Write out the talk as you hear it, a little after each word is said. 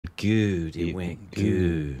good. It went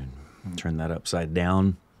good. Turn that upside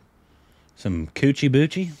down. Some coochie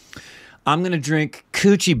boochie. I'm going to drink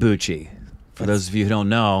coochie boochie. For those of you who don't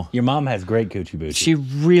know. Your mom has great coochie boochie. She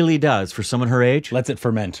really does. For someone her age. Lets it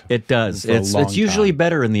ferment. It does. It's usually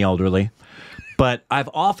better in the elderly. But I've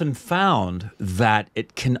often found that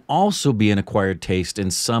it can also be an acquired taste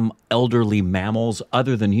in some elderly mammals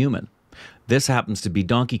other than human. This happens to be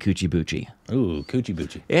donkey coochie boochie. Ooh, coochie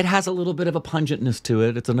boochie. It has a little bit of a pungentness to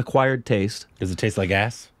it. It's an acquired taste. Does it taste like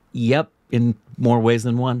ass? Yep, in more ways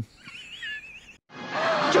than one.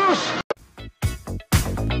 Juice!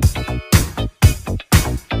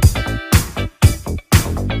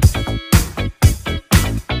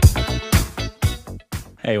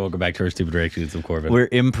 Hey, welcome back to our Stupid Reactions of Corbin. Where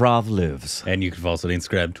improv lives. And you can follow us on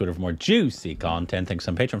Instagram, Twitter for more juicy content. Thanks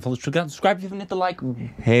on Patreon. Follow us, subscribe if you haven't hit the like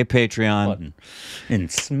Hey, Patreon. button. And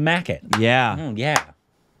smack it. Yeah. Yeah.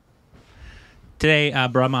 Today,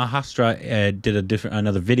 BRAHMÄSTRA did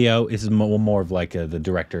another video. This is more of like the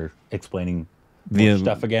director explaining more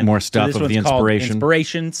stuff again. More stuff so of the inspiration.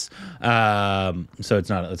 Inspirations. So it's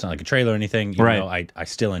not like a trailer or anything. You right. know, I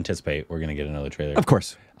still anticipate we're gonna get another trailer. Of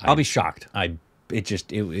course. I'll be shocked.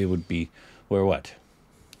 It would be, we're what,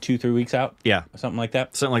 2-3 weeks out? Yeah. Something like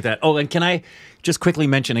that? Something like that. Oh, and can I just quickly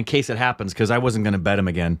mention, in case it happens, because I wasn't going to bet him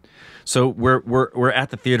again. So we're at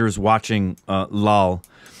the theaters watching Lal,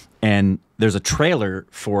 and there's a trailer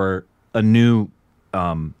for a new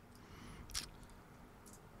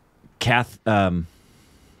Katharine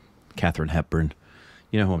Hepburn.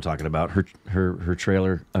 You know who I'm talking about. Her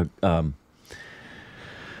trailer. Might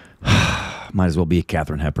as well be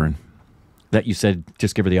Katharine Hepburn. That you said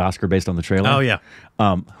just give her the Oscar based on the trailer? Oh, yeah.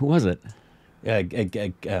 Who was it? Kate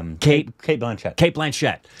Blanchett. Kate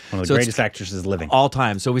Blanchett. One of the greatest actresses living. All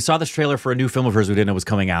time. So we saw this trailer for a new film of hers we didn't know was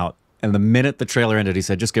coming out. And the minute the trailer ended, he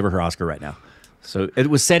said, just give her Oscar right now. So it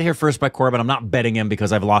was said here first by Corbin. I'm not betting him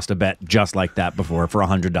because I've lost a bet just like that before for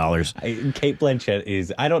 $100. Kate Blanchett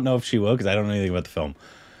is, I don't know if she will because I don't know anything about the film.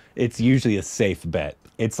 It's usually a safe bet.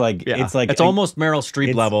 It's like it's almost Meryl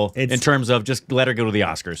Streep level in terms of just let her go to the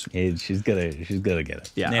Oscars. She's gonna get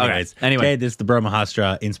it. Yeah. Anyways, okay. Anyway, okay, this is the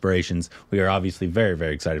BRAHMÄSTRA Inspirations. We are obviously very,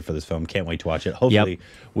 very excited for this film. Can't wait to watch it. Hopefully,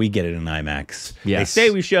 we get it in IMAX. Yes. They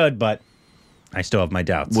say we should, but I still have my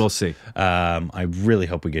doubts. We'll see. I really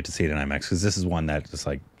hope we get to see it in IMAX because this is one that just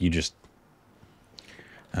like you just.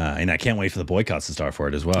 And I can't wait for the boycotts to start for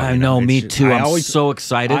it as well. I know, me too. I'm so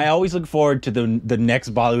excited. I always look forward to the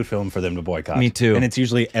next Bollywood film for them to boycott. Me too. And it's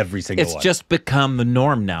usually every single one. It's just become the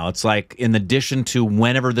norm now. It's like, in addition to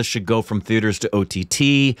whenever this should go from theaters to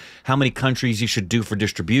OTT, how many countries you should do for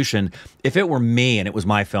distribution. If it were me and it was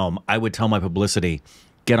my film, I would tell my publicity,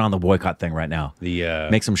 get on the boycott thing right now.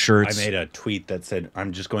 Make some shirts. I made a tweet that said,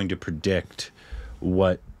 I'm just going to predict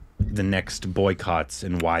what the next boycotts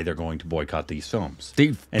and why they're going to boycott these films.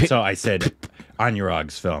 And so I said,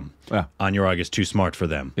 Anurag's film. Yeah. Anurag is too smart for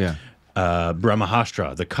them. Yeah.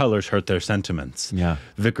 BRAHMÄSTRA, the colors hurt their sentiments. Yeah.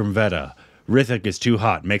 Vikram Vedha, Rithik is too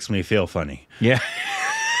hot, makes me feel funny. Yeah.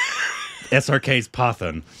 SRK's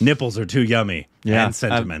Pathan, nipples are too yummy. Yeah. And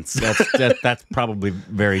sentiments. That's probably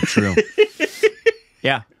very true.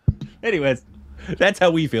 Yeah. Anyways, that's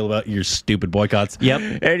how we feel about your stupid boycotts.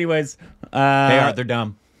 Yep. Anyways. They're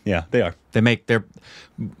dumb. Yeah, they are. They're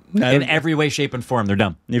in every way, shape, and form. They're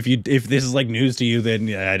dumb. If this is like news to you,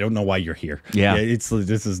 then I don't know why you're here. Yeah,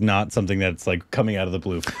 this is not something that's like coming out of the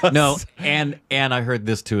blue. No, and I heard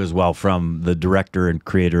this too as well from the director and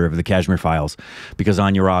creator of the Kashmir Files, because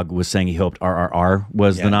Anurag was saying he hoped RRR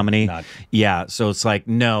was the nominee. Yeah, so it's like,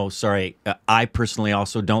 no, sorry. I personally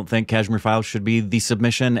also don't think Kashmir Files should be the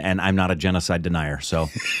submission, and I'm not a genocide denier. So.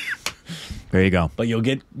 There you go. But you'll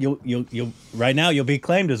right now you'll be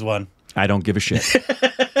claimed as one. I don't give a shit.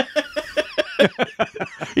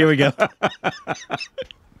 Here we go.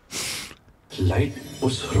 Light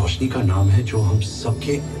उस रोशनी का नाम है जो हम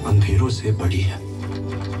सबके अंधेरों से बड़ी है।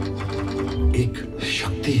 एक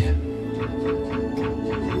शक्ति है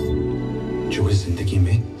जो इस जिंदगी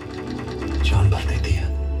में जान भर देती है।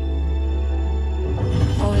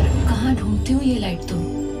 और कहाँ ढूंढते हो ये लाइट तुम?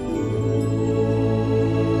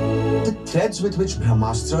 The threads with which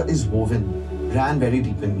BRAHMÄSTRA is woven ran very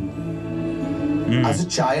deep in me. As a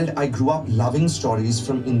child, I grew up loving stories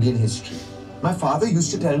from Indian history. My father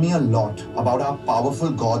used to tell me a lot about our powerful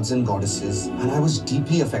gods and goddesses, and I was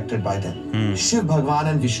deeply affected by them. Shiv Bhagwan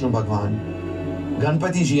and Vishnu Bhagwan,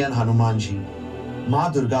 Ganpati Ji and Hanuman Ji, Ma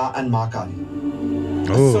Durga and Ma Kali.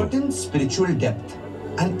 A certain spiritual depth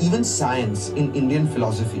and even science in Indian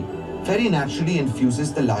philosophy very naturally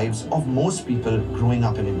infuses the lives of most people growing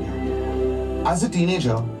up in India. As a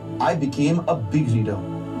teenager, I became a big reader,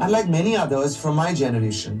 And like many others from my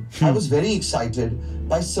generation, I was very excited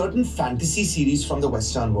by certain fantasy series from the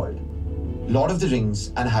Western world. Lord of the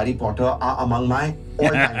Rings and Harry Potter are among my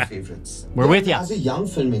all-time favorites. We're with you. As a young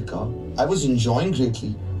filmmaker, I was enjoying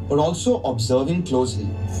greatly, but also observing closely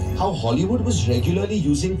how Hollywood was regularly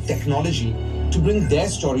using technology to bring their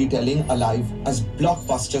storytelling alive as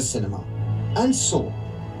blockbuster cinema. And so,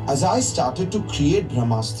 as I started to create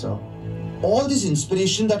BRAHMASTRA, all this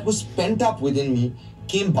inspiration that was pent up within me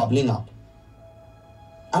came bubbling up.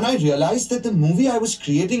 And I realized that the movie I was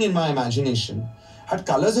creating in my imagination had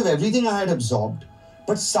colors of everything I had absorbed,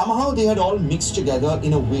 but somehow they had all mixed together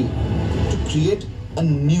in a way to create a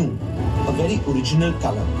new, a very original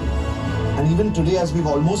color. And even today, as we've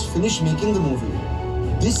almost finished making the movie,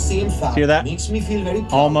 this same fact makes me feel very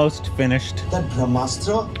proud. Almost finished. That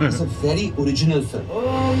BRAHMASTRA is a very original film.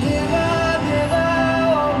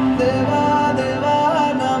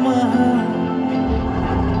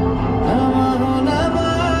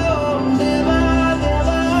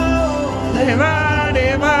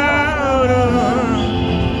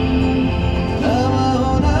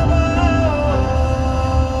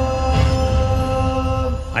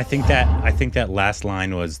 I think that last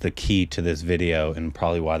line was the key to this video and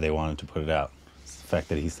probably why they wanted to put it out. It's the fact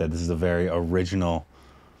that he said this is a very original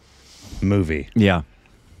movie. Yeah.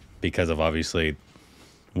 Because of obviously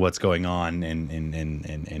what's going on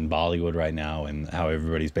in Bollywood right now and how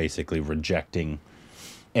everybody's basically rejecting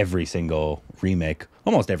every single remake,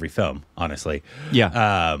 almost every film, honestly.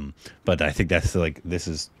 Yeah. But I think that's like this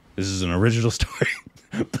is an original story.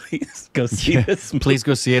 Please go see this. Please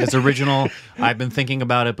go see it. It's original. I've been thinking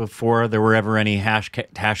about it before there were ever any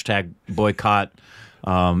hashtag boycott,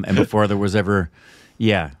 and before there was ever,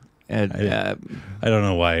 I don't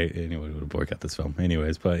know why anyone would boycott this film,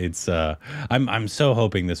 anyways. But it's I'm so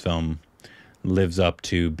hoping this film lives up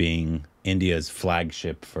to being India's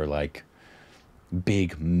flagship for like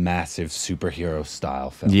big, massive superhero style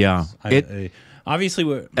films. Yeah,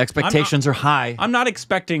 obviously expectations are high. I'm not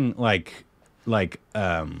expecting like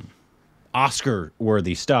Oscar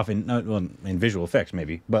worthy stuff in visual effects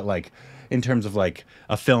maybe, but like in terms of like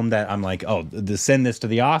a film that I'm like, oh, send this to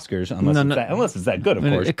the Oscars unless it's that good, of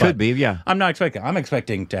course. It could be, yeah. I'm not expecting. I'm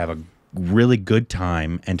expecting to have a really good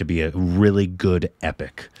time and to be a really good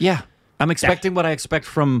epic. Yeah, I'm expecting what I expect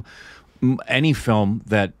from any film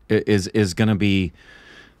that is going to be,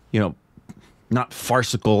 not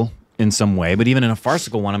farcical in some way, but even in a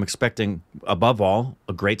farcical one, I'm expecting above all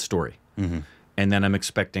a great story. Mm-hmm. And then I'm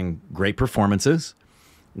expecting great performances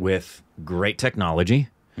with great technology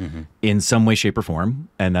in some way, shape, or form.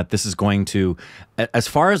 And that this is going to, as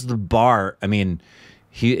far as the bar, I mean,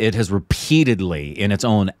 it has repeatedly in its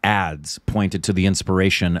own ads pointed to the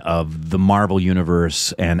inspiration of the Marvel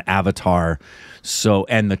Universe and Avatar.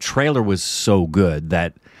 And the trailer was so good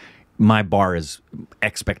that my bar is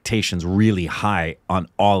expectations really high on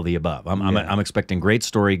all the above. I'm expecting great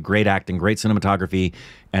story, great acting, great cinematography,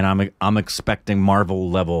 and I'm expecting Marvel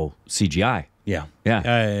level CGI. Yeah,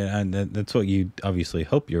 and that's what you obviously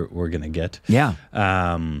hope we're gonna get. Yeah.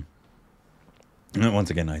 Once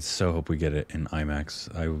again, I so hope we get it in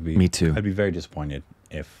IMAX. I would be. Me too. I'd be very disappointed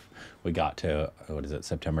if we got to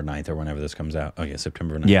September 9th or whenever this comes out. Oh yeah,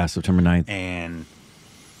 September 9th. Yeah, September 9th. And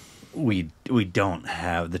we don't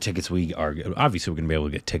have the tickets. We are obviously we're going to be able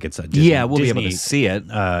to get tickets. We'll be able to see it.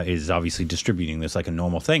 Is obviously distributing this like a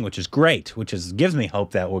normal thing, which is great. Gives me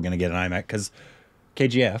hope that we're going to get an IMAX because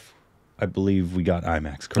KGF, I believe we got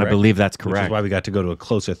IMAX. Correct. I believe that's correct. Which is why we got to go to a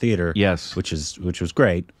closer theater. Yes, which was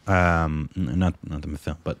great. Not the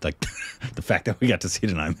film, but like the fact that we got to see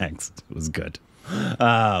it in IMAX was good.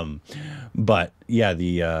 But yeah,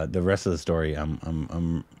 the rest of the story,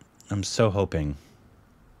 I'm so hoping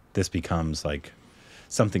this becomes like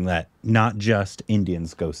something that not just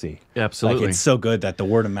Indians go see. Absolutely. Like it's so good that the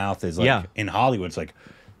word of mouth is like in Hollywood. It's like,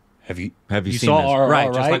 have you seen saw this? RRR,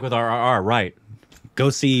 right? Just like with RRR, right? Go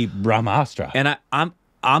see BRAHMASTRA. And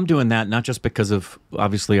I'm doing that not just because of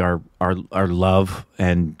obviously our love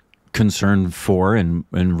and concern for and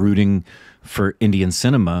rooting for Indian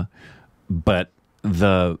cinema, but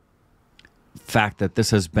the fact that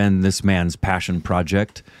this has been this man's passion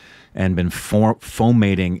project and been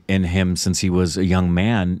fomenting in him since he was a young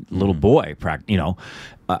man, little boy.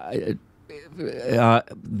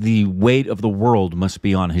 The weight of the world must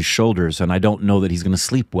be on his shoulders, and I don't know that he's going to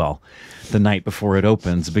sleep well the night before it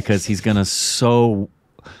opens because he's going to so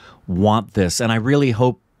want this. And I really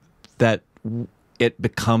hope that it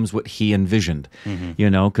becomes what he envisioned,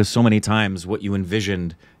 because so many times what you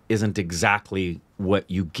envisioned isn't exactly what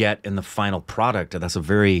you get in the final product. That's a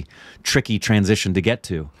very tricky transition to get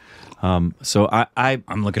to. So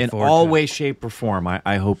I'm looking forward in all to way, shape, or form.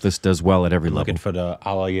 I hope this does well at every level. Looking for the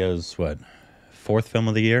Alia's fourth film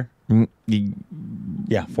of the year.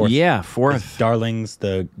 Yeah, fourth. Yeah, fourth. It's Darlings,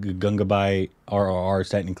 the Gungabai RRR.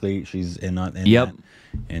 Technically, she's in that.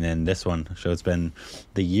 And then this one. So it's been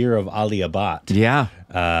the year of Alia Bhatt. Yeah.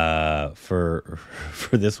 For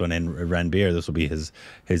this one, and Ranbir, this will be his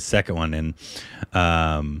second one. And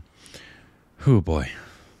oh boy,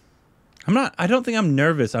 I don't think I'm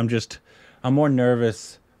nervous. I'm more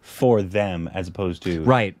nervous for them as opposed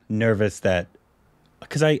to nervous that.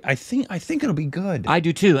 Because I think it'll be good. I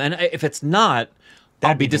do too. And if it's not,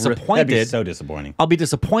 I'll be disappointed. That'd be so disappointing. I'll be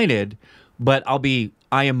disappointed, but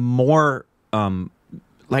I am more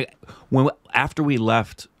like after we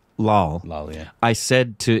left Lal, yeah. I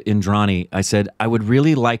said to Indrani, I would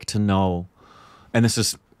really like to know, and this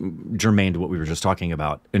is germane to what we were just talking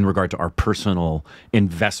about in regard to our personal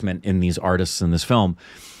investment in these artists in this film.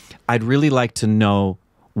 I'd really like to know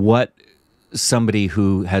what somebody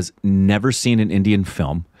who has never seen an Indian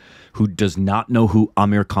film, who does not know who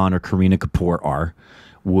Amir Khan or Kareena Kapoor are,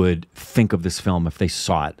 would think of this film if they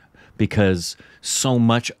saw it. Because so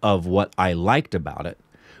much of what I liked about it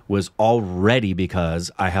was already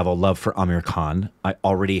because I have a love for Amir Khan. I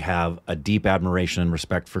already have a deep admiration and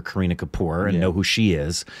respect for Kareena Kapoor and know who she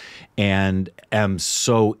is, and am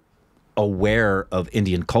so aware of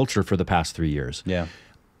Indian culture for the past 3 years. Yeah.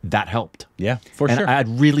 That helped. Yeah, for sure. I'd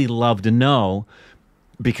really love to know,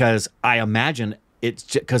 because I imagine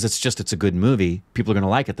it's a good movie. People are going to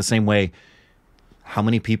like it the same way. How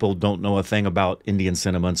many people don't know a thing about Indian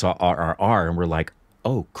cinema and saw RRR and we're like,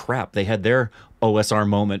 oh crap, they had their OSR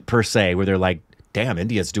moment per se, where they're like, damn,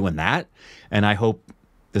 India's doing that. And I hope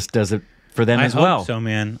this does it for them as well. I hope so,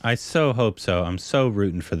 man. I so hope so. I'm so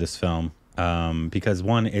rooting for this film because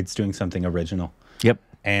one, it's doing something original. Yep.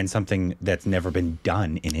 And something that's never been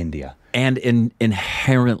done in India. And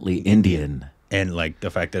inherently Indian. And like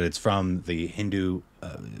the fact that it's from the Hindu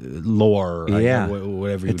lore,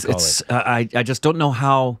 whatever you would call it. I just don't know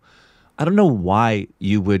how, I don't know why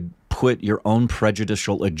you would put your own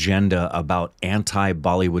prejudicial agenda about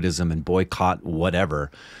anti-Bollywoodism and boycott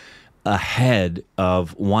whatever ahead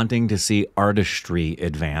of wanting to see artistry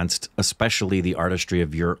advanced, especially the artistry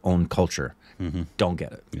of your own culture. Mm-hmm. Don't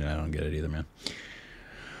get it. Yeah, I don't get it either, man.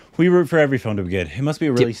 We root for every film to be good. It must be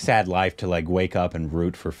a really sad life to like wake up and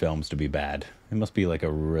root for films to be bad. It must be like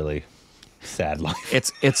a really sad life.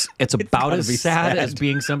 It's about as sad as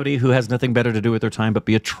being somebody who has nothing better to do with their time but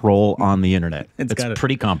be a troll on the internet. It's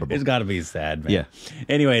pretty comparable. It's got to be sad, man. Yeah.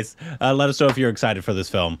 Anyways, let us know if you're excited for this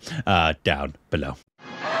film down below.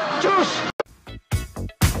 Juice!